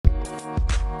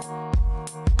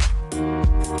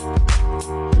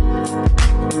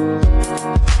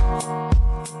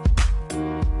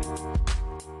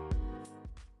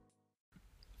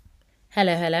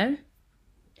Hello, hello,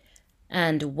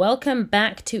 and welcome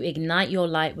back to Ignite Your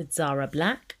Light with Zara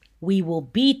Black. We will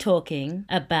be talking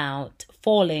about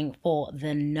falling for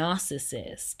the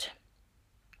narcissist.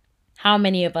 How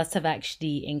many of us have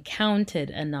actually encountered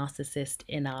a narcissist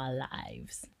in our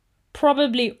lives?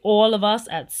 Probably all of us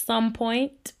at some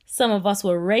point. Some of us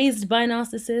were raised by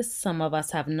narcissists, some of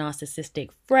us have narcissistic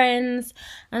friends,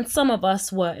 and some of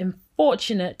us were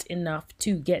fortunate enough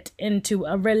to get into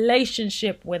a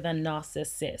relationship with a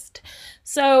narcissist.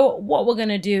 So what we're going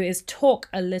to do is talk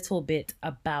a little bit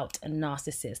about a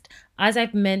narcissist. As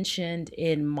I've mentioned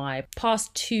in my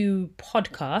past 2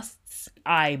 podcasts,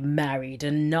 I married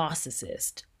a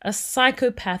narcissist. A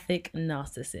psychopathic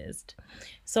narcissist.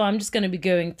 So I'm just going to be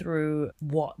going through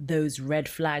what those red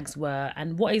flags were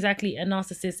and what exactly a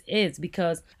narcissist is,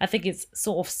 because I think it's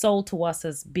sort of sold to us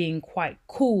as being quite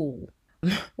cool.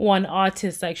 One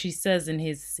artist actually says in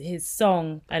his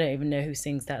song, I don't even know who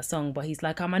sings that song, but he's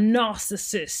like, I'm a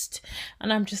narcissist.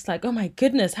 And I'm just like, oh my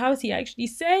goodness, how is he actually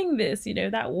saying this? You know,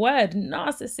 that word,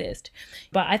 narcissist.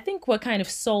 But I think we're kind of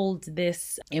sold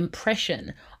this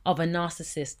impression of a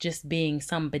narcissist just being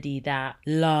somebody that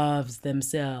loves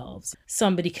themselves,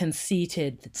 somebody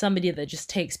conceited, somebody that just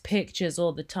takes pictures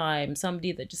all the time,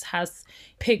 somebody that just has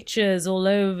pictures all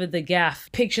over the gaff,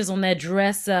 pictures on their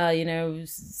dresser, you know,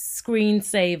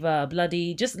 screensaver,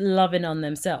 bloody just loving on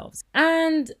themselves.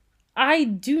 And I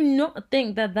do not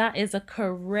think that that is a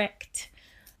correct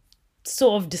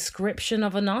sort of description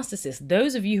of a narcissist.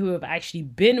 Those of you who have actually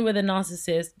been with a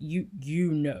narcissist, you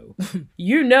know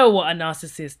you know what a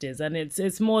narcissist is, and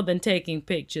it's more than taking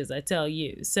pictures, I tell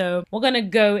you. So we're going to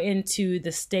go into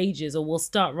the stages, or we'll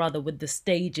start rather with the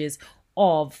stages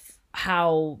of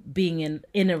how being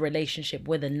in a relationship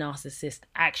with a narcissist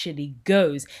actually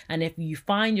goes. And if you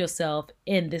find yourself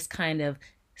in this kind of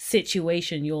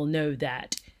situation, you'll know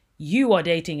that you are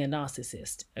dating a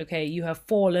narcissist, okay? You have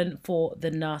fallen for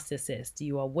the narcissist.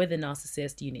 You are with a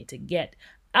narcissist. You need to get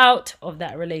out of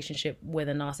that relationship with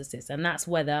a narcissist. And that's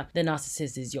whether the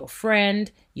narcissist is your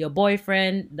friend, your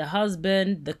boyfriend, the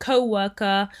husband, the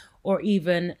co-worker, or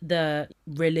even the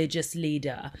religious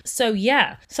leader. So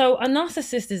yeah, so a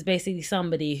narcissist is basically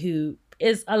somebody who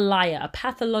is a liar, a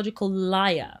pathological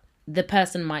liar. The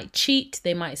person might cheat,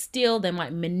 they might steal, they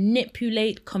might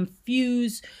manipulate,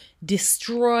 confuse,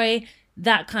 destroy,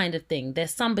 that kind of thing.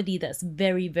 There's somebody that's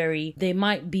they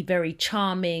might be very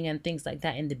charming and things like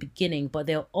that in the beginning, but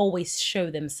they'll always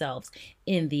show themselves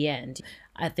in the end.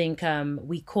 I think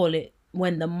we call it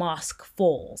when the mask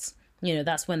falls. You know,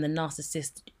 that's when the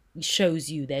narcissist shows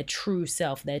you their true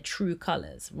self, their true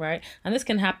colors, right? And this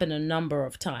can happen a number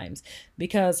of times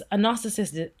because a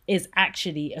narcissist is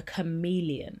actually a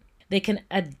chameleon. They can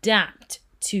adapt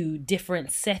to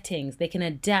different settings. They can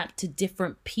adapt to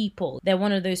different people. They're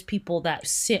one of those people that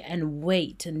sit and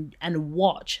wait and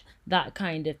watch, that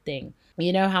kind of thing.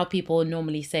 You know how people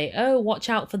normally say, oh, watch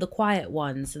out for the quiet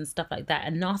ones and stuff like that.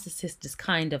 A narcissist is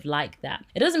kind of like that.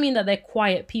 It doesn't mean that they're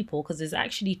quiet people, because there's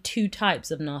actually 2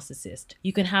 types of narcissist.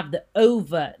 You can have the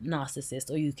overt narcissist,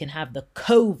 or you can have the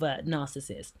covert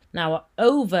narcissist. Now, an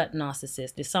overt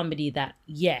narcissist is somebody that,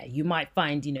 yeah, you might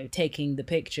find, you know, taking the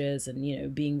pictures and, you know,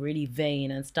 being really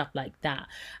vain and stuff like that.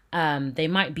 They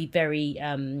might be very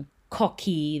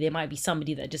cocky. They might be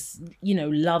somebody that just, you know,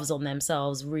 loves on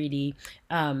themselves really.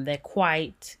 They're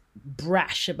quite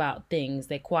brash about things.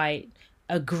 They're quite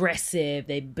aggressive.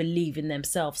 They believe in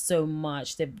themselves so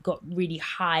much. They've got really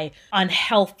high,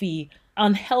 unhealthily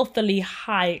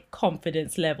high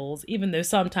confidence levels, even though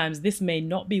sometimes this may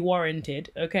not be warranted,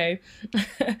 okay?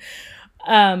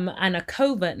 And a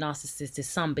covert narcissist is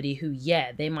somebody who,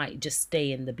 yeah, they might just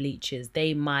stay in the bleachers.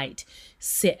 They might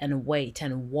sit and wait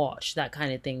and watch, that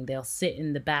kind of thing. They'll sit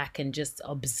in the back and just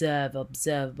observe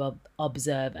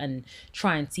and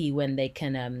try and see when they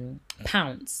can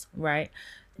pounce, right?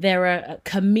 They're a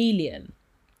chameleon.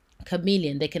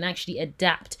 They can actually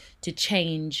adapt to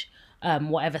change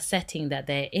whatever setting that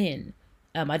they're in.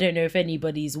 I don't know if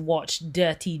anybody's watched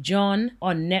Dirty John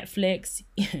on Netflix.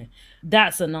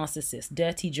 That's a narcissist.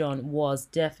 Dirty John was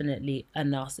definitely a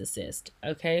narcissist.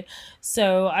 Okay.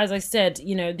 So as I said,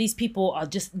 you know, these people are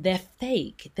they're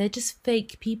fake. They're just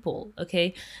fake people.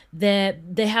 Okay. They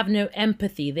have no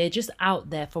empathy. They're just out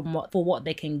there for what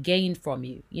they can gain from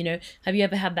you. You know, have you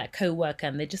ever had that coworker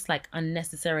and they're just like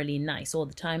unnecessarily nice all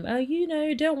the time? Oh, you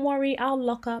know, don't worry, I'll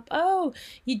lock up. Oh,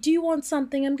 you do want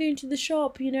something? I'm going to the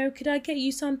shop. You know, could I get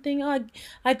you something? I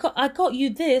got you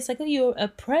this. I got you a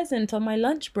present on my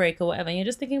lunch break or whatever, and you're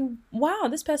just thinking, wow,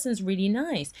 this person's really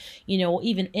nice, you know, or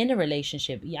even in a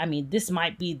relationship. I mean, this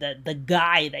might be the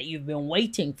guy that you've been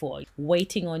waiting for,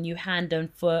 waiting on you hand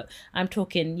and foot. I'm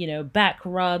talking, you know, back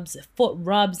rubs, foot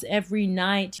rubs every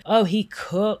night. Oh, he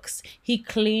cooks, he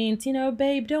cleans, you know,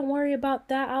 babe, don't worry about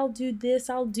that. I'll do this,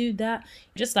 I'll do that.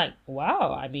 Just like,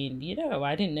 wow, I mean, you know,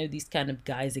 I didn't know these kind of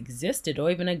guys existed, or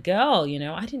even a girl, you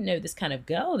know, I didn't know this kind of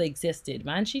girl existed,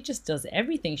 man. She just does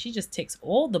everything. She just ticks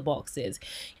all the boxes.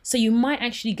 So you might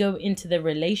actually go into the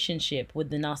relationship with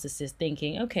the narcissist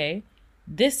thinking, okay,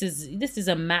 this is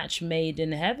a match made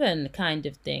in heaven kind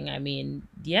of thing. I mean,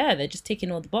 yeah, they're just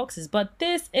ticking all the boxes, but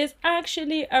this is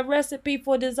actually a recipe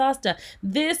for disaster.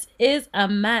 This is a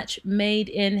match made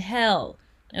in hell.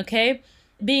 Okay,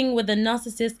 being with a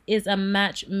narcissist is a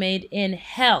match made in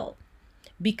hell,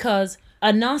 because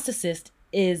a narcissist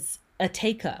is a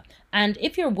taker. And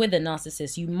if you're with a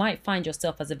narcissist, you might find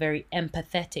yourself as a very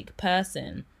empathetic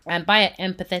person. And by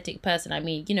an empathetic person, I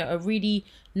mean, you know, a really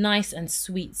nice and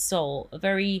sweet soul, a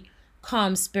very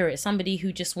calm spirit, somebody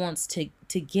who just wants to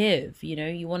give. You know,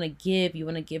 you want to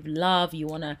give love, you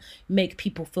want to make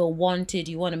people feel wanted,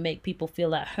 you want to make people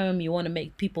feel at home, you want to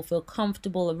make people feel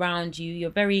comfortable around you. You're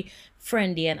very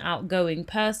friendly and outgoing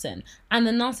person. And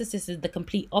the narcissist is the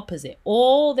complete opposite.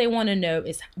 All they want to know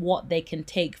is what they can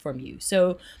take from you.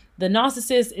 So the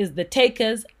narcissist is the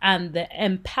takers and the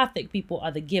empathic people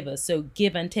are the givers. So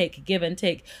give and take, give and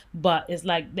take. But it's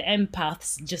like the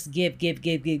empaths just give. And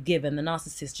the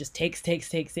narcissist just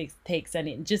takes. And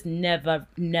it just never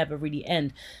really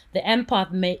end. The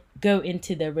empath may go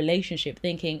into the relationship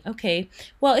thinking, okay,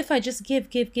 well, if I just give,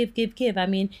 I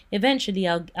mean, eventually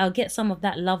I'll get some of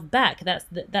that love back. That's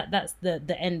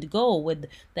the end goal with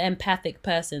the empathic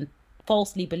person,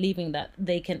 falsely believing that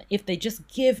they can, if they just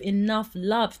give enough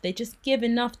love, they just give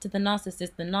enough to the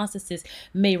narcissist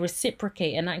may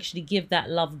reciprocate and actually give that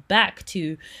love back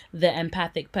to the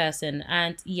empathic person.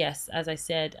 And yes, as I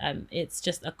said, it's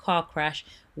just a car crash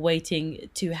waiting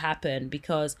to happen,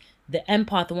 because the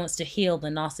empath wants to heal the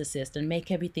narcissist and make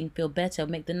everything feel better,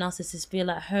 make the narcissist feel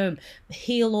at home,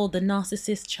 heal all the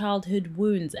narcissist childhood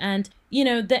wounds. And, you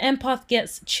know, the empath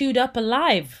gets chewed up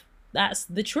alive. That's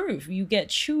the truth. You get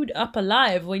chewed up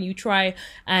alive when you try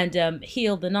and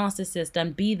heal the narcissist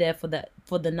and be there for the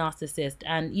narcissist.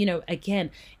 And, you know,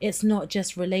 again, it's not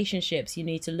just relationships. You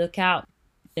need to look out.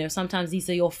 You know, sometimes these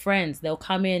are your friends. They'll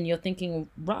come in, you're thinking,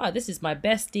 rah, this is my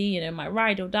bestie, you know, my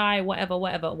ride or die, whatever.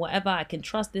 I can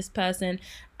trust this person.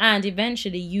 And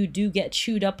eventually you do get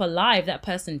chewed up alive. That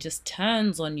person just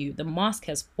turns on you. The mask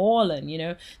has fallen, you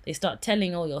know. They start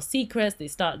telling all your secrets. They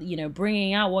start, you know,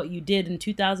 bringing out what you did in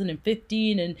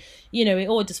 2015. And, you know, it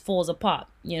all just falls apart,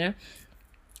 you know.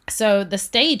 So the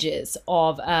stages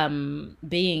of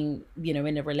being, you know,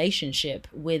 in a relationship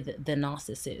with the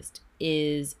narcissist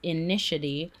is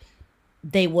initially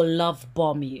they will love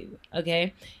bomb you.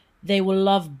 Okay, they will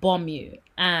love bomb you,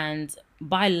 and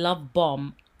by love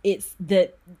bomb, it's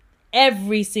that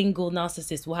every single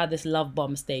narcissist will have this love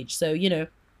bomb stage. So, you know,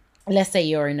 let's say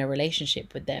you're in a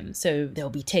relationship with them. So they'll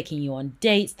be taking you on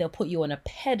dates. They'll put you on a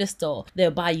pedestal.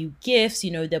 They'll buy you gifts. You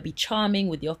know, they'll be charming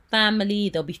with your family.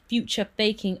 They'll be future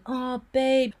faking. Oh,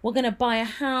 babe, we're going to buy a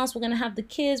house. We're going to have the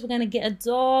kids. We're going to get a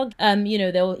dog. You know,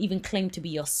 they'll even claim to be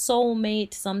your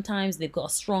soulmate. Sometimes they've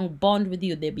got a strong bond with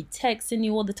you. They'll be texting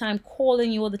you all the time,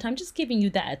 calling you all the time, just giving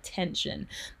you that attention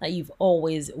that you've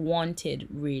always wanted,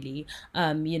 really.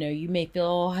 You know, you may feel,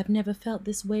 oh, I've never felt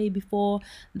this way before,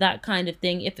 that kind of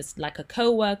thing. If it's like a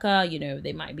co-worker, you know,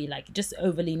 they might be like just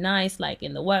overly nice, like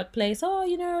in the workplace. Oh,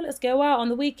 you know, let's go out on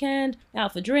the weekend,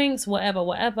 out for drinks,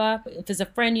 whatever. If it's a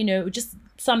friend, you know, just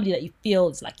somebody that you feel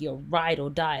is like your ride or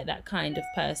die, that kind of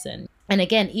person. And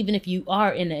again, even if you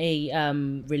are in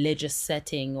a religious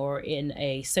setting or in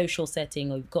a social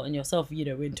setting, or you've gotten yourself, you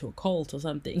know, into a cult or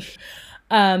something,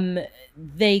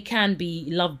 they can be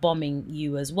love bombing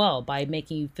you as well by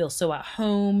making you feel so at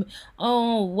home.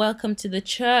 Oh, welcome to the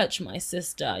church, my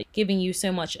sister, giving you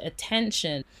so much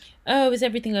attention. Oh, is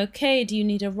everything okay? Do you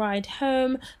need a ride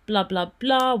home? Blah, blah,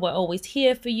 blah. We're always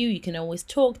here for you. You can always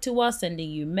talk to us, sending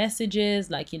you messages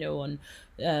like, you know, on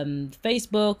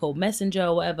Facebook or Messenger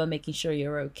or whatever, making sure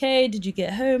you're okay. Did you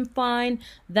get home fine?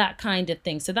 That kind of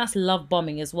thing. So that's love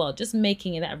bombing as well, just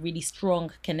making that really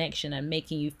strong connection and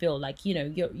making you feel like, you know,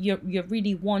 you're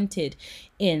really wanted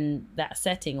in that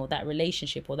setting or that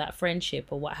relationship or that friendship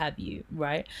or what have you,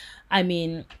 right? I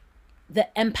mean, the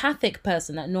empathic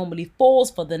person that normally falls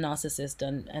for the narcissist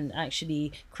and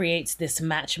actually creates this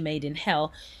match made in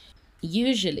hell,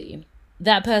 usually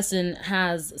that person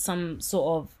has some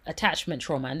sort of attachment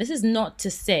trauma. And this is not to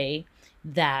say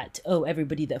that, oh,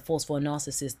 everybody that falls for a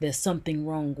narcissist, there's something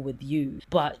wrong with you.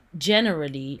 But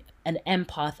generally, an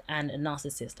empath and a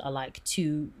narcissist are like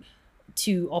two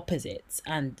opposites,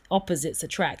 and opposites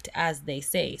attract, as they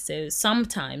say. So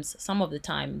sometimes, some of the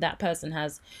time, that person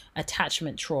has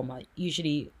attachment trauma.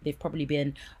 Usually they've probably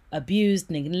been abused,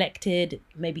 neglected,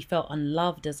 maybe felt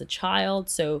unloved as a child.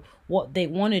 So what they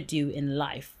want to do in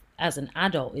life as an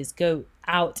adult is go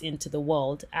out into the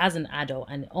world as an adult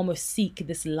and almost seek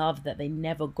this love that they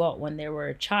never got when they were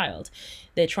a child.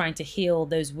 They're trying to heal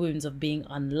those wounds of being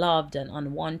unloved and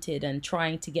unwanted, and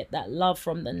trying to get that love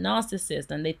from the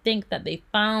narcissist. And they think that they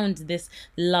found this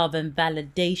love and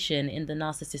validation in the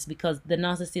narcissist because the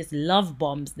narcissist love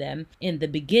bombs them in the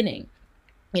beginning.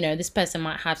 This person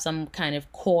might have some kind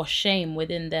of core shame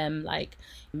within them, like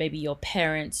maybe your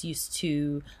parents used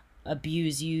to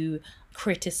abuse you,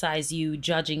 criticize you,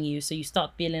 judging you. So you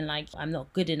start feeling like, I'm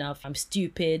not good enough, I'm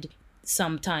stupid.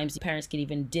 Sometimes parents can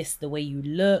even diss the way you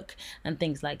look and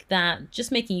things like that,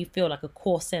 just making you feel like a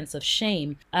core sense of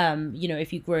shame.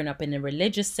 If you've grown up in a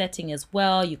religious setting as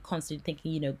well, you're constantly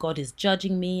thinking, God is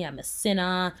judging me, I'm a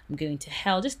sinner, I'm going to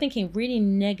hell, just thinking really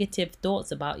negative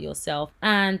thoughts about yourself.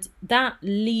 And that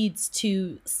leads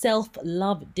to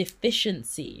self-love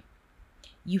deficiency.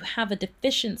 You have a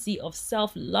deficiency of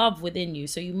self-love within you.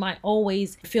 So you might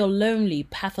always feel lonely,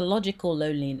 pathological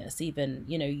loneliness even.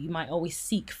 You might always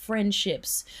seek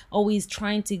friendships, always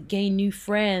trying to gain new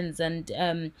friends,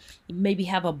 and maybe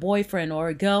have a boyfriend or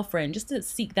a girlfriend just to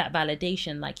seek that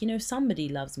validation. Like, somebody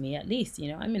loves me at least,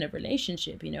 I'm in a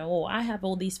relationship, or I have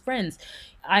all these friends.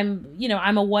 I'm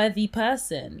a worthy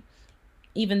person.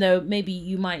 Even though maybe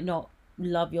you might not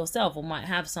love yourself, or might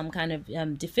have some kind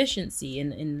of deficiency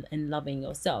in loving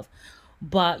yourself.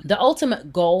 But the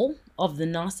ultimate goal of the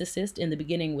narcissist in the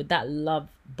beginning with that love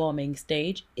bombing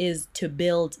stage is to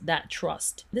build that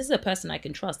trust. This is a person I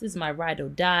can trust. This is my ride or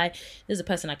die. This is a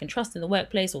person I can trust in the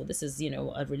workplace, or this is,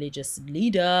 a religious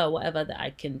leader or whatever that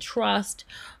I can trust.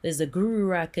 There's a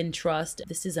guru I can trust.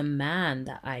 This is a man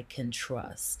that I can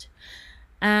trust.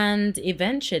 And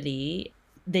eventually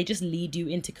they just lead you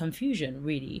into confusion,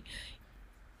 really.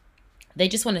 They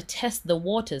just want to test the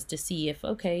waters to see if,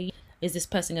 okay, is this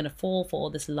person going to fall for all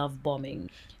this love bombing?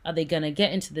 Are they going to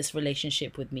get into this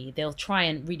relationship with me? They'll try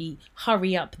and really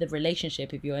hurry up the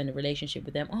relationship if you're in a relationship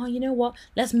with them. Oh, you know what?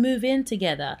 Let's move in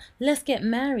together. Let's get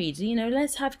married.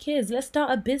 Let's have kids. Let's start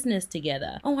a business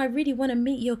together. Oh, I really want to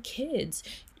meet your kids.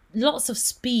 Lots of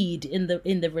speed in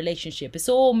the relationship. It's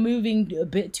all moving a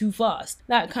bit too fast.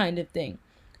 That kind of thing.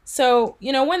 So,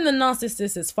 when the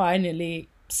narcissist is finally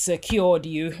secured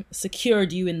you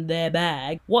in their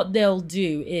bag, what they'll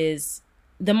do is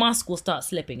the mask will start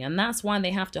slipping. And that's why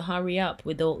they have to hurry up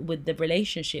with the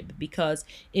relationship, because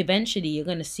eventually you're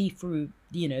going to see through,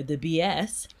 the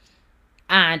BS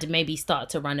and maybe start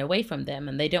to run away from them.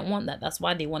 And they don't want that. That's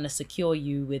why they want to secure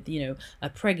you with, a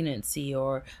pregnancy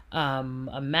or a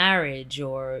marriage,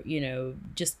 or,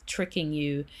 just tricking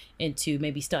you into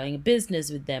maybe starting a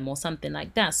business with them or something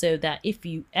like that. So that if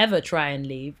you ever try and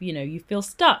leave, you feel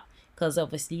stuck. Because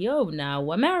obviously, now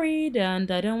we're married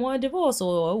and I don't want a divorce,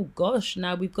 or oh gosh,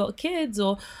 now we've got kids,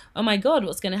 or oh my God,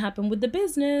 what's going to happen with the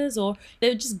business? Or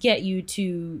they'll just get you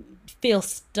to feel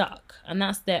stuck, and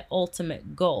that's their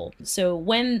ultimate goal. So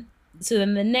then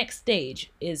the next stage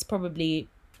is probably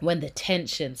when the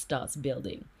tension starts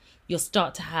building. You'll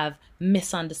start to have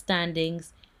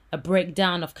misunderstandings, a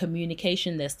breakdown of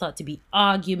communication. There start to be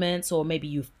arguments, or maybe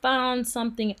you found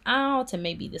something out and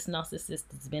maybe this narcissist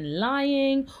has been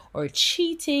lying or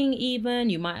cheating even.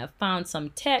 You might have found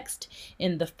some text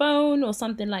in the phone or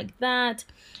something like that.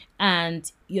 And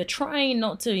you're trying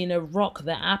not to, rock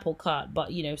the apple cart,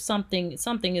 but, something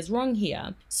is wrong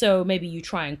here. So maybe you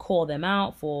try and call them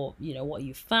out for, what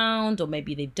you found, or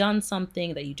maybe they've done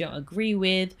something that you don't agree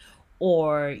with.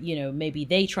 Or, maybe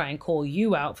they try and call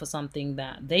you out for something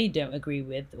that they don't agree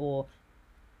with, or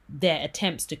their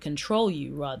attempts to control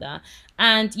you rather.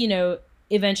 And,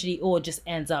 eventually all just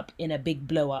ends up in a big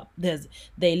blow up.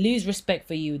 They lose respect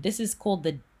for you. This is called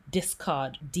the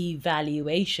discard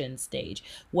devaluation stage,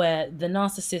 where the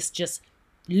narcissist just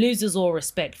loses all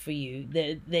respect for you.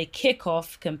 They kick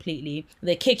off completely.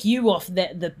 They kick you off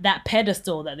that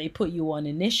pedestal that they put you on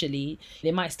initially.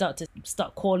 They might start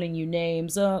calling you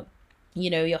names.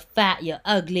 You're fat, you're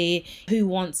ugly, who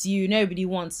wants you? Nobody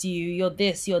wants you, you're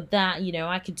this, you're that,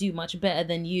 I could do much better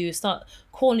than you. Start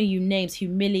calling you names,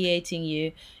 humiliating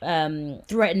you,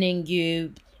 threatening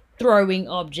you, throwing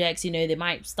objects. They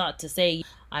might start to say,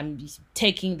 I'm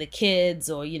taking the kids,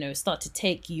 or start to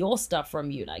take your stuff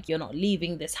from you, like you're not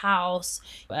leaving this house.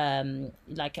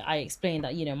 Like I explained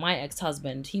that my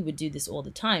ex-husband, he would do this all the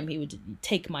time. He would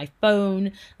take my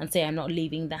phone and say I'm not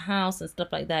leaving the house and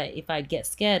stuff like that. If I get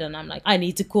scared and I'm like, I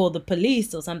need to call the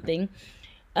police or something,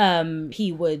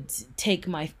 he would take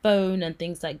my phone and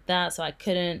things like that, so I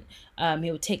couldn't.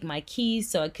 He would take my keys,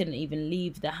 so I couldn't even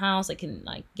leave the house. I couldn't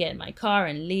like get in my car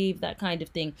and leave, that kind of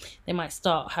thing. They might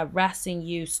start harassing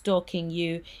you, stalking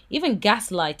you, even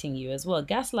gaslighting you as well.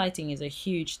 Gaslighting is a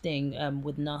huge thing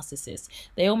with narcissists.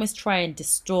 They almost try and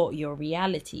distort your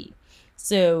reality.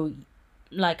 So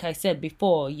like I said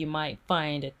before, you might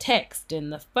find a text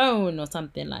in the phone or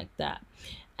something like that,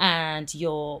 and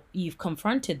you've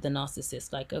confronted the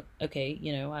narcissist, like, okay,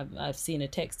 I've seen a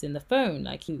text in the phone,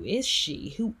 like, who is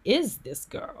she, who is this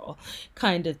girl,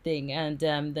 kind of thing. And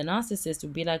the narcissist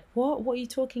would be like, what are you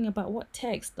talking about, what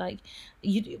text, like,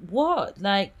 what,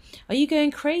 like, are you going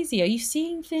crazy, are you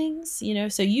seeing things,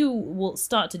 so you will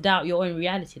start to doubt your own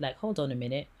reality, like, hold on a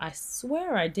minute, I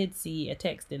swear I did see a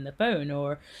text in the phone,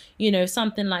 or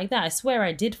something like that, I swear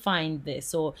I did find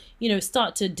this, or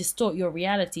start to distort your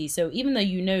reality. So even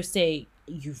though say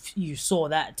you saw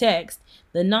that text,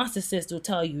 the narcissist will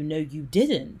tell you, no, you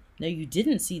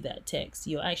didn't see that text,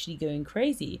 you're actually going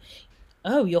crazy.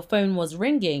 Oh, your phone was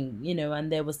ringing,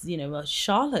 and there was, a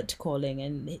Charlotte calling,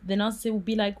 and the narcissist will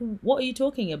be like, what are you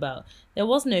talking about? There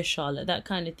was no Charlotte, that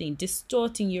kind of thing,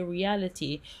 distorting your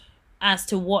reality as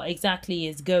to what exactly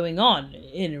is going on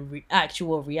in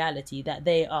actual reality, that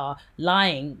they are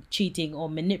lying, cheating, or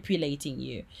manipulating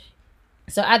you.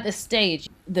 So at this stage,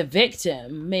 the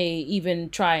victim may even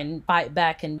try and fight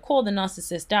back and call the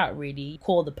narcissist out, really,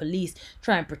 call the police,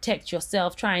 try and protect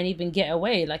yourself, try and even get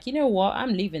away. Like, you know what,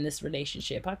 I'm leaving this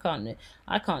relationship. I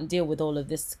can't deal with all of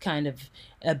this kind of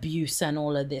abuse and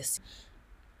all of this.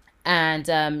 And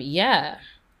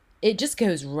it just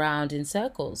goes round in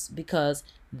circles, because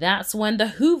that's when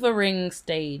the hoovering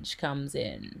stage comes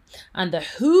in. And the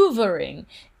hoovering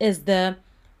is the,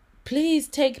 please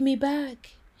take me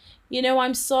back.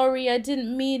 I'm sorry, I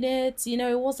didn't mean it.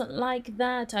 It wasn't like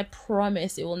that. I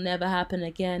promise it will never happen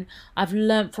again. I've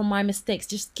learned from my mistakes.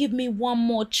 Just give me one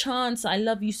more chance. I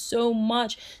love you so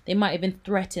much. They might even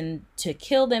threaten to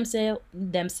kill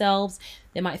themselves.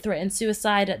 They might threaten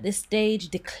suicide at this stage,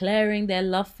 declaring their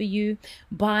love for you,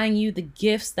 buying you the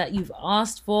gifts that you've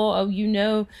asked for. Oh,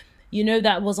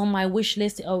 that was on my wish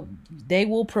list. Oh, they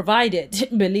will provide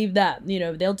it. Believe that.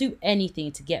 They'll do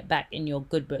anything to get back in your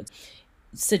good books.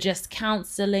 Suggest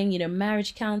counseling,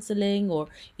 marriage counseling, or,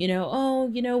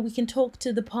 we can talk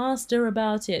to the pastor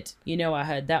about it. I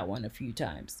heard that one a few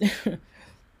times.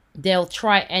 They'll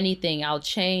try anything. I'll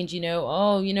change, it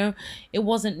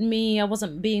wasn't me. I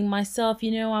wasn't being myself.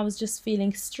 I was just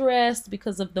feeling stressed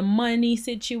because of the money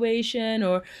situation,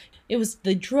 or it was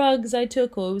the drugs I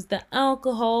took, or it was the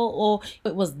alcohol, or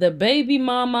it was the baby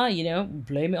mama,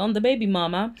 blame it on the baby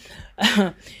mama.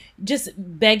 Just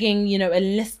begging,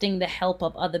 enlisting the help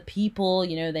of other people.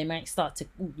 They might start to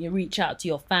reach out to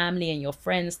your family and your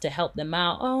friends to help them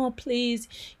out. Oh, please,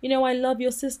 I love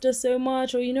your sister so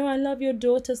much, or, I love your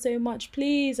daughter so much.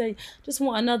 Please, I just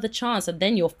want another chance. And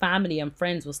then your family and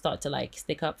friends will start to like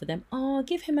stick up for them. Oh,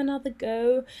 give him another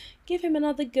go. Give him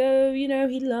another go.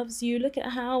 He loves you. Look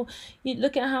at how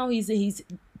he's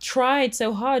tried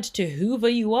so hard to hoover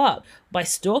you up by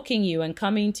stalking you and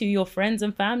coming to your friends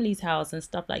and family's house and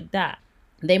stuff like that.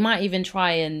 They might even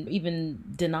try and even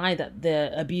deny that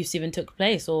the abuse even took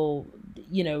place, or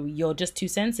you're just too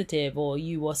sensitive, or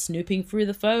you were snooping through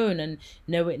the phone and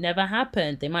no, it never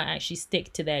happened. They might actually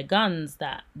stick to their guns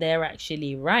that they're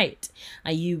actually right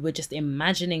and you were just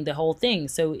imagining the whole thing.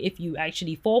 So if you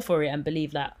actually fall for it and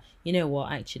believe that, you know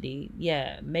what, actually,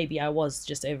 yeah, maybe I was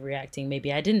just overreacting.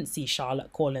 Maybe I didn't see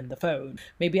Charlotte calling the phone.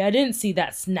 Maybe I didn't see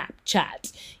that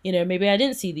Snapchat. Maybe I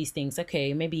didn't see these things.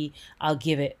 Okay, maybe I'll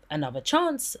give it another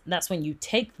chance. That's when you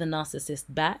take the narcissist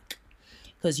back,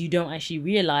 because you don't actually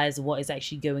realize what is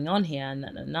actually going on here, and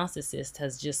that the narcissist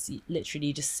has just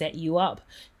literally just set you up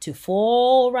to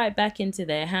fall right back into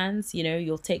their hands.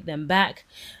 You'll take them back.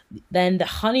 Then the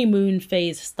honeymoon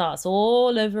phase starts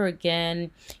all over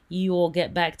again. You all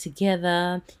get back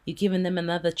together. You've given them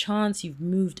another chance. You've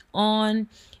moved on.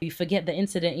 You forget the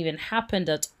incident even happened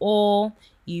at all.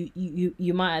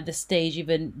 You might at this stage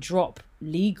even drop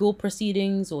legal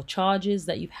proceedings or charges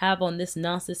that you have on this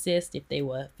narcissist if they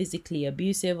were physically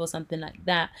abusive or something like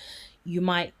that. You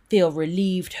might feel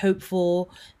relieved,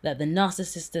 hopeful that the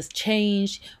narcissist has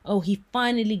changed. Oh, he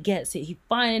finally gets it. He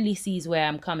finally sees where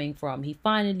I'm coming from. He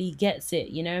finally gets it.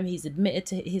 He's admitted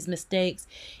to his mistakes.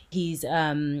 He's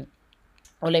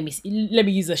or let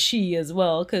me use a she as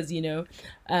well, because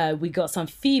we got some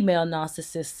female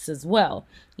narcissists as well,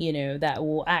 that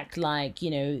will act like,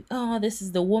 oh, this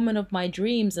is the woman of my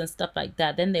dreams and stuff like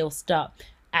that. Then they'll start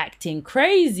acting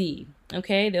crazy.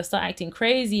 Okay, they'll start acting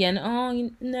crazy and,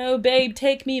 oh no, babe,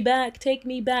 take me back,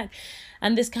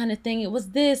 and this kind of thing. It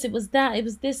was this, it was that, it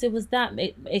was this, it was that.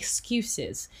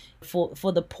 Excuses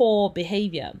for the poor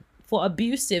behavior, for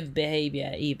abusive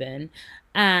behavior even,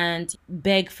 and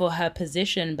beg for her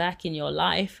position back in your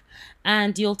life.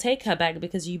 And you'll take her back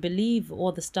because you believe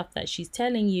all the stuff that she's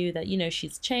telling you, that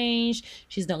she's changed,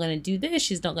 she's not going to do this,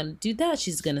 she's not going to do that,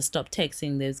 she's going to stop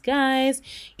texting those guys,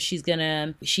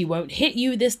 she won't hit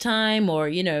you this time,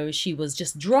 or she was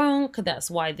just drunk,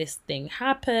 that's why this thing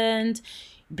happened.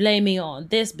 Blaming it on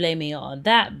this, blaming it on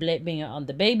that, blaming it on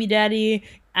the baby daddy,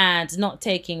 and not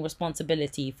taking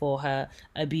responsibility for her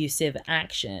abusive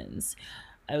actions.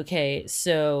 Okay,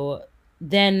 so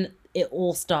then it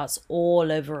all starts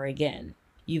all over again.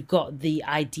 You've got the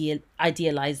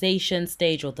idealization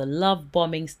stage, or the love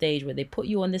bombing stage, where they put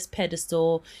you on this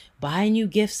pedestal, buying you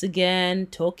gifts again,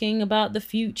 talking about the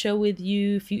future with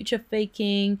you, future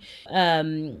faking.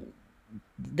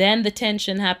 Then the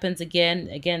tension happens again.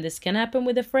 Again, this can happen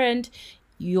with a friend.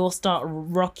 You'll start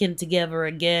rocking together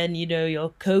again, your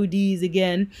codies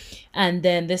again. And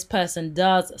then this person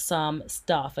does some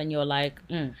stuff and you're like,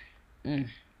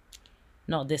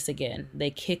 not this again. They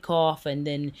kick off and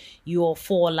then you all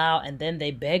fall out and then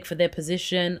they beg for their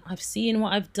position. I've seen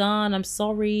what I've done. I'm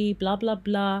sorry, blah, blah,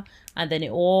 blah. And then it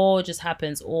all just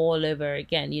happens all over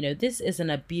again. This is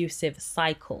an abusive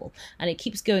cycle and it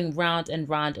keeps going round and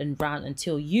round and round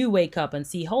until you wake up and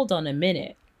see, hold on a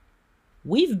minute.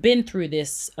 We've been through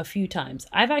this a few times.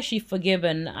 I've actually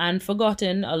forgiven and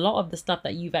forgotten a lot of the stuff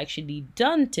that you've actually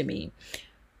done to me.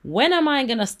 When am I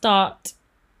going to start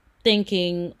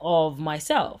thinking of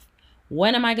myself?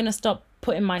 When am I going to stop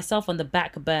putting myself on the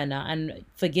back burner and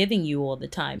forgiving you all the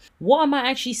time? What am I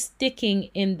actually sticking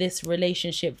in this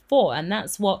relationship for? And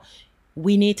that's what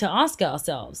we need to ask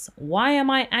ourselves. Why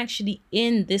am I actually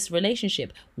in this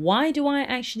relationship? Why do I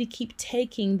actually keep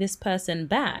taking this person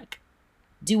back?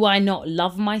 Do I not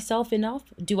love myself enough?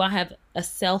 Do I have a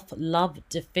self-love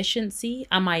deficiency?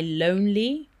 Am I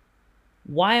lonely?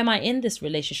 Why am I in this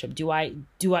relationship? Do I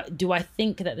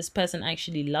think that this person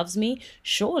actually loves me?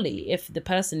 Surely, if the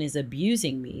person is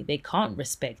abusing me, they can't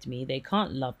respect me, they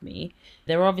can't love me.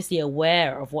 They're obviously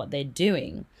aware of what they're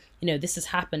doing. This has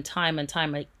happened time and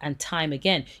time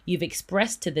again. You've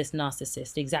expressed to this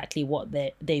narcissist exactly what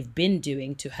they've been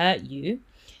doing to hurt you.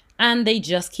 And they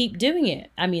just keep doing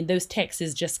it. I mean, those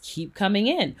texts just keep coming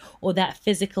in, or that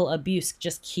physical abuse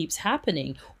just keeps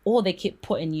happening, or they keep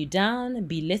putting you down,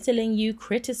 belittling you,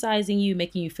 criticizing you,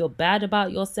 making you feel bad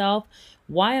about yourself.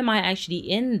 Why am I actually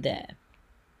in there?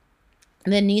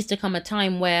 There needs to come a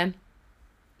time where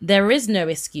there is no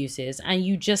excuses and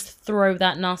you just throw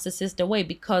that narcissist away,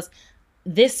 because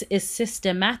this is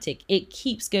systematic. It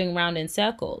keeps going round in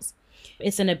circles.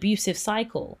 It's an abusive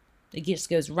cycle. It just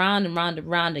goes round and round and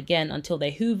round again until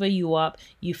they hoover you up.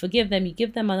 You forgive them, you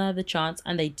give them another chance,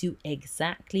 and they do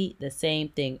exactly the same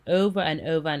thing over and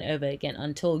over and over again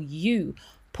until you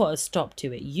put a stop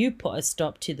to it. You put a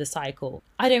stop to the cycle.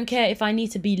 I don't care if I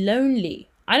need to be lonely.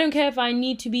 I don't care if I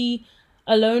need to be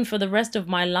alone for the rest of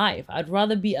my life. I'd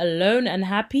rather be alone and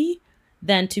happy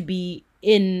than to be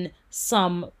in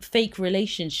some fake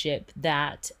relationship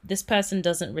that this person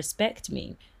doesn't respect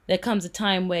me. There comes a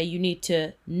time where you need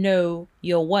to know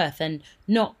your worth and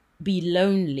not be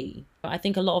lonely. I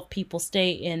think a lot of people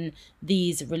stay in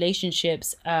these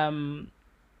relationships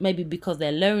maybe because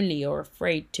they're lonely or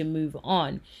afraid to move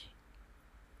on.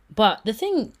 But the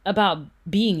thing about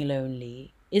being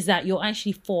lonely is that you're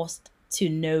actually forced to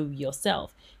know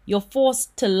yourself. You're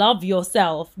forced to love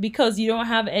yourself because you don't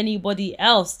have anybody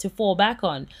else to fall back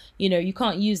on. You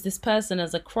can't use this person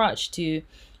as a crutch to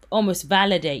almost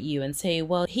validate you and say,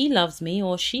 well, he loves me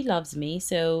or she loves me,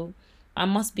 so I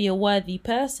must be a worthy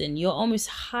person. You're almost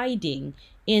hiding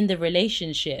in the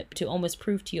relationship to almost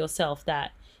prove to yourself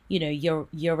that, you're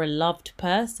a loved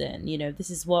person. This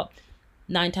is what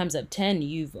 9 times out of 10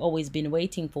 you've always been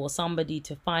waiting for, somebody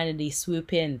to finally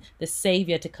swoop in, the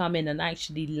savior to come in and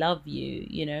actually love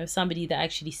you, somebody that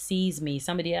actually sees me,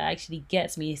 somebody that actually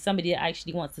gets me, somebody that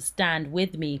actually wants to stand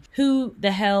with me. Who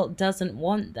the hell doesn't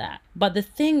want that? But the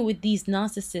thing with these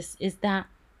narcissists is that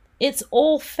it's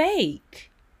all fake.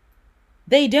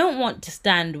 They don't want to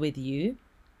stand with you.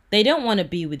 They don't want to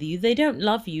be with you. They don't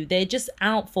love you. They're just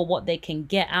out for what they can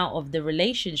get out of the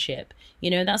relationship.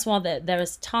 That's why there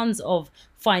is tons of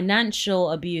financial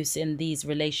abuse in these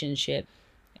relationships.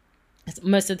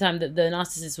 Most of the time, the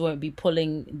narcissist won't be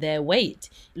pulling their weight.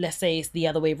 Let's say it's the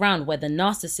other way around, where the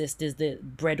narcissist is the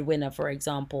breadwinner, for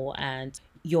example, and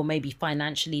you're maybe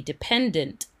financially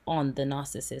dependent on the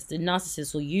narcissist. The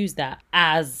narcissist will use that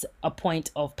as a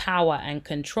point of power and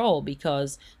control,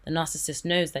 because the narcissist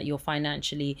knows that you're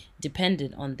financially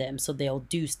dependent on them. So they'll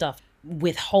do stuff,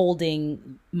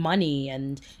 withholding money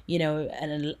and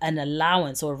an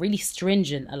allowance, or a really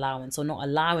stringent allowance, or not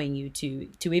allowing you to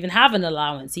even have an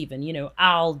allowance. Even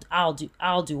I'll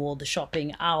do all the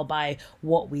shopping, I'll buy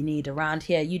what we need around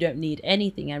here, you don't need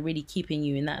anything, and really keeping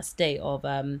you in that state of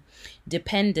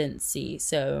dependency.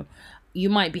 So you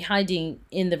might be hiding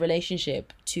in the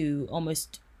relationship to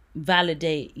almost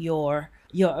validate your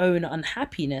own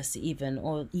unhappiness even,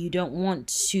 or you don't want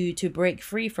to break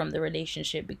free from the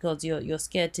relationship because you're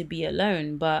scared to be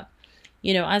alone. But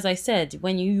as I said,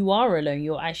 when you are alone,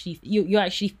 you're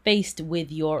actually faced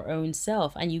with your own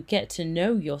self, and you get to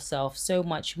know yourself so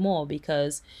much more,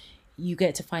 because you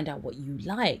get to find out what you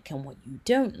like and what you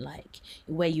don't like,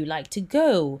 where you like to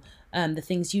go, the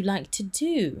things you like to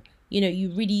do. You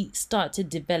really start to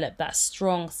develop that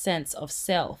strong sense of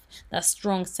self, that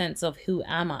strong sense of who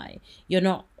am I? You're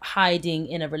not hiding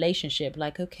in a relationship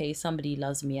like, okay, somebody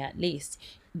loves me at least.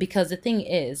 Because the thing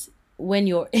is, when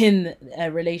you're in a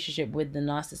relationship with the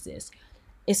narcissist,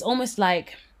 it's almost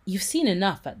like you've seen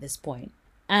enough at this point.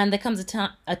 And there comes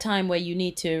a time where you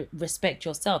need to respect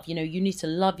yourself. You need to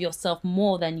love yourself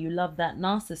more than you love that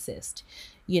narcissist.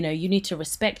 You need to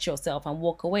respect yourself and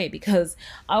walk away. Because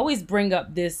I always bring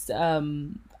up this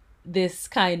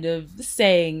kind of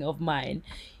saying of mine,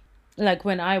 like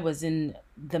when I was in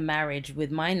the marriage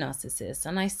with my narcissist,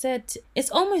 and I said,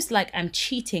 it's almost like I'm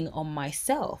cheating on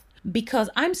myself, because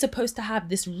I'm supposed to have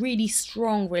this really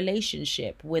strong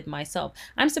relationship with myself.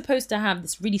 I'm supposed to have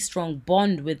this really strong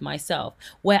bond with myself,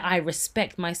 where I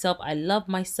respect myself, I love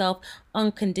myself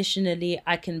unconditionally,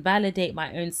 I can validate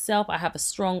my own self, I have a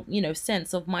strong,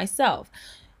 sense of myself,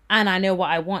 and I know what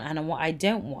I want and what I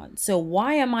don't want. So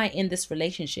why am I in this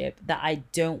relationship that I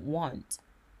don't want?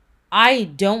 I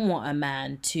don't want a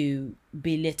man to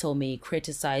belittle me,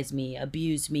 criticize me,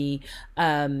 abuse me,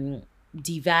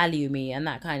 devalue me, and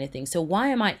that kind of thing. So why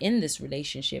am I in this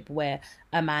relationship where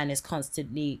a man is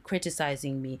constantly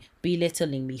criticizing me,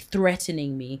 belittling me,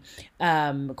 threatening me,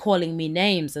 calling me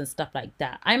names and stuff like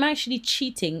that? I'm actually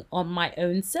cheating on my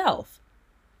own self.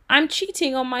 I'm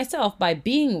cheating on myself by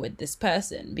being with this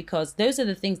person, because those are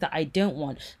the things that I don't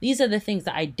want. These are the things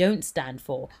that I don't stand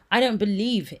for. I don't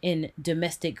believe in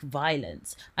domestic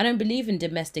violence. I don't believe in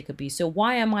domestic abuse. So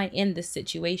why am I in this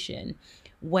situation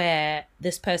where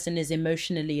this person is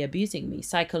emotionally abusing me,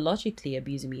 psychologically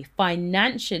abusing me,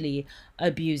 financially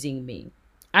abusing me?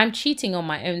 I'm cheating on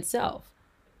my own self.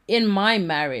 In my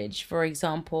marriage, for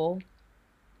example,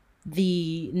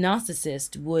 the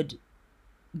narcissist would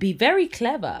be very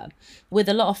clever with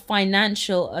a lot of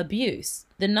financial abuse.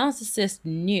 The narcissist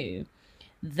knew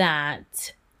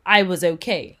that I was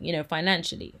okay,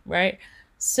 financially, right?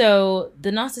 So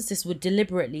the narcissist would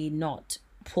deliberately not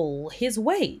pull his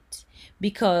weight,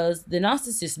 because the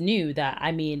narcissist knew that,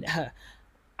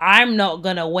 I'm not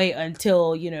gonna wait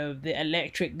until the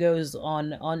electric goes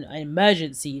on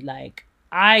emergency. Like,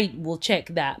 I will check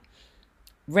that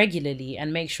regularly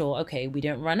and make sure, okay, we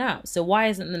don't run out. So why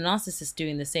isn't the narcissist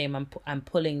doing the same? I'm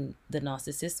pulling the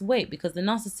narcissist's weight, because the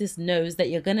narcissist knows that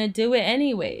you're gonna do it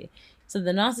anyway. So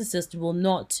the narcissist will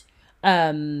not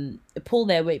pull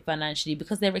their weight financially,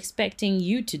 because they're expecting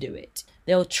you to do it.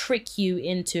 They'll trick you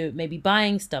into maybe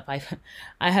buying stuff.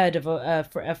 I heard of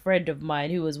a friend of mine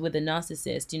who was with a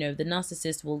narcissist. The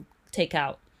narcissist will take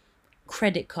out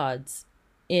credit cards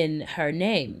in her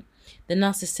name. The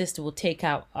narcissist will take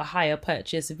out a hire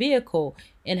purchase vehicle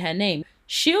in her name.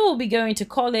 She'll be going to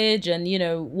college and,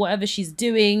 whatever she's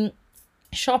doing,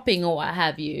 shopping or what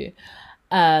have you.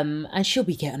 And she'll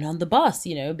be getting on the bus,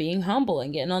 being humble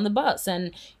and getting on the bus.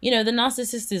 And, the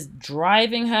narcissist is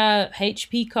driving her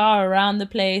HP car around the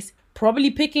place,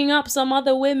 probably picking up some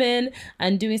other women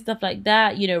and doing stuff like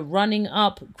that, running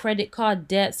up credit card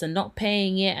debts and not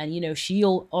paying it. And,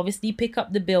 she'll obviously pick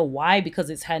up the bill. Why? Because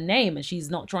it's her name and she's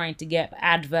not trying to get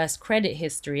adverse credit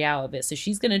history out of it. So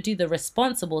she's going to do the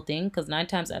responsible thing, because 9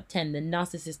 times out of 10, the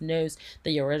narcissist knows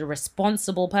that you're a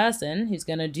responsible person who's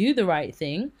going to do the right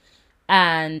thing,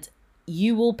 and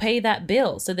you will pay that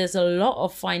bill. So there's a lot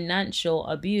of financial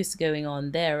abuse going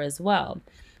on there as well.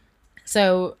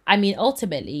 So, I mean,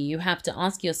 ultimately, you have to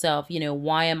ask yourself,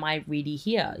 why am I really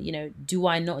here? Do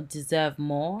I not deserve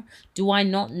more? Do I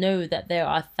not know that there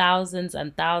are thousands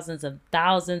and thousands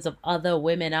of other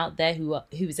women out there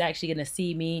who's actually going to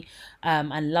see me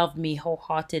and love me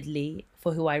wholeheartedly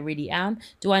for who I really am?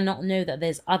 Do I not know that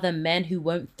there's other men who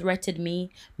won't threaten me,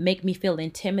 make me feel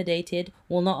intimidated,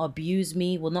 will not abuse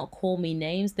me, will not call me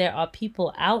names? There are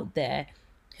people out there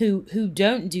who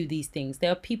don't do these things.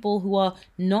 There are people who are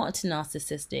not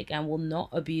narcissistic and will not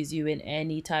abuse you in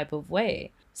any type of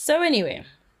way. So anyway,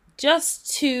 just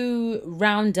to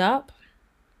round up,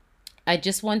 I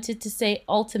just wanted to say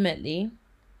ultimately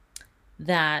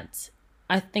that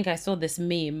I think I saw this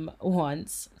meme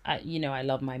once. I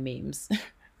love my memes.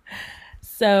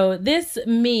 So this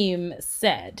meme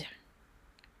said,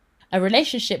 a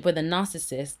relationship with a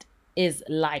narcissist is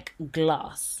like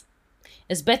glass.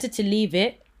 It's better to leave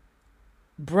it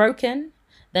broken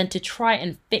than to try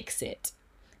and fix it,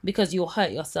 because you'll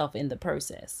hurt yourself in the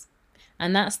process.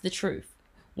 And that's the truth.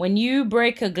 When you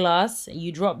break a glass,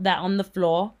 you drop that on the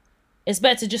floor, it's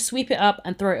better to just sweep it up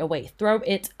and throw it away. Throw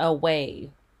it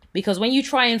away. Because when you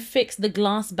try and fix the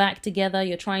glass back together,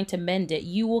 you're trying to mend it,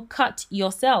 you will cut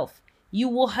yourself. You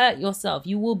will hurt yourself.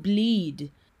 You will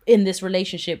bleed in this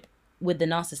relationship with the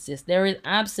narcissist. There is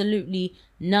absolutely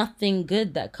nothing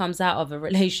good that comes out of a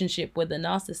relationship with a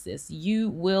narcissist. You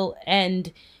will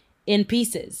end in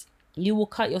pieces. You will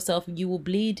cut yourself, you will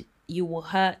bleed, you will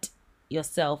hurt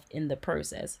yourself in the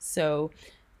process. So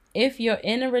if you're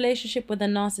in a relationship with a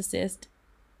narcissist,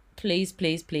 please,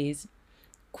 please, please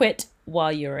quit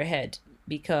while you're ahead,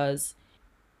 because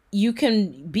you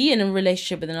can be in a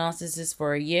relationship with a narcissist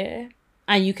for a year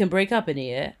and you can break up in a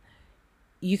year.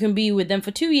 You can be with them for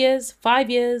 2 years,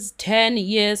 5 years, 10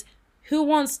 years. Who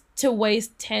wants to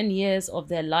waste 10 years of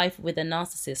their life with a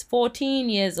narcissist? 14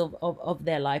 years of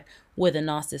their life with a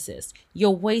narcissist. You're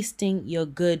wasting your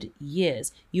good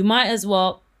years. You might as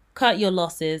well cut your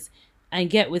losses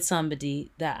and get with somebody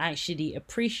that actually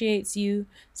appreciates you,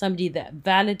 somebody that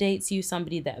validates you,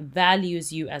 somebody that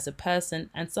values you as a person,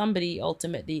 and somebody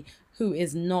ultimately who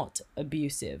is not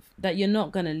abusive, that you're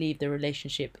not going to leave the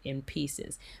relationship in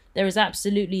pieces. There is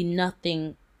absolutely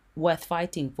nothing worth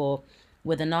fighting for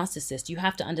with a narcissist. You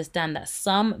have to understand that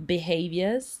some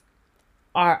behaviors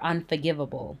are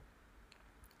unforgivable.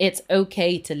 It's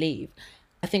okay to leave.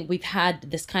 I think we've had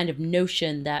this kind of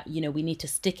notion that, we need to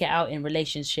stick it out in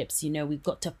relationships. We've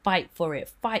got to fight for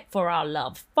it, fight for our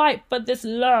love, fight for this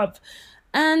love.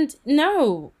 And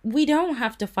no, we don't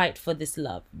have to fight for this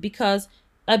love, because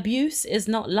abuse is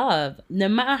not love. No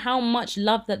matter how much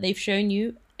love that they've shown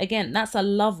you, again, that's a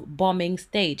love bombing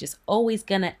stage. It's always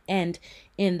going to end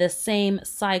in the same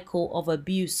cycle of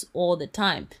abuse all the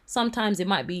time. Sometimes it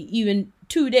might be even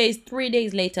 2 days, 3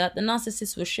 days later, the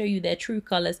narcissist will show you their true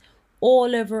colors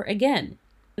all over again.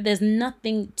 There's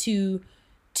nothing to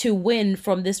win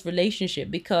from this relationship,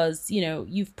 because,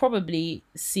 you've probably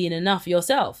seen enough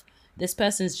yourself. This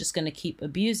person's just going to keep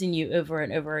abusing you over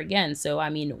and over again. So, I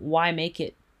mean, why make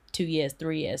it 2 years,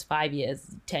 3 years, 5 years,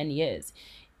 10 years?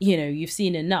 You've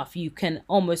seen enough. You can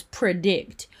almost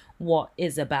predict what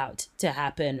is about to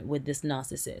happen with this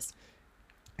narcissist.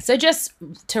 So just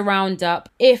to round up,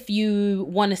 if you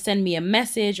want to send me a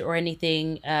message or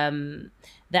anything,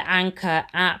 the Anchor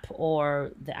app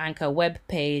or the Anchor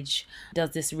webpage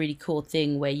does this really cool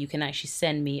thing where you can actually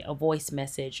send me a voice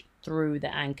message through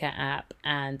the Anchor app,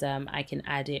 and I can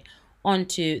add it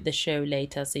onto the show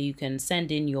later, so you can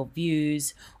send in your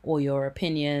views or your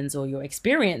opinions or your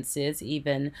experiences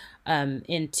even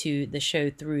into the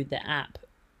show through the app.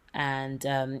 And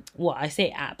I say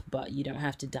app, but you don't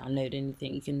have to download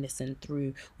anything. You can listen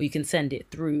through, or you can send it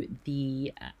through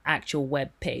the actual web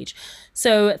page.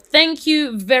 So thank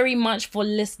you very much for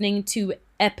listening to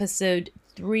episode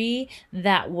 3.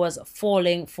 That was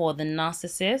Falling for the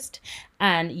Narcissist,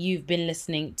 and you've been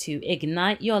listening to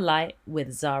Ignite Your Light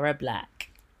with Zara Black.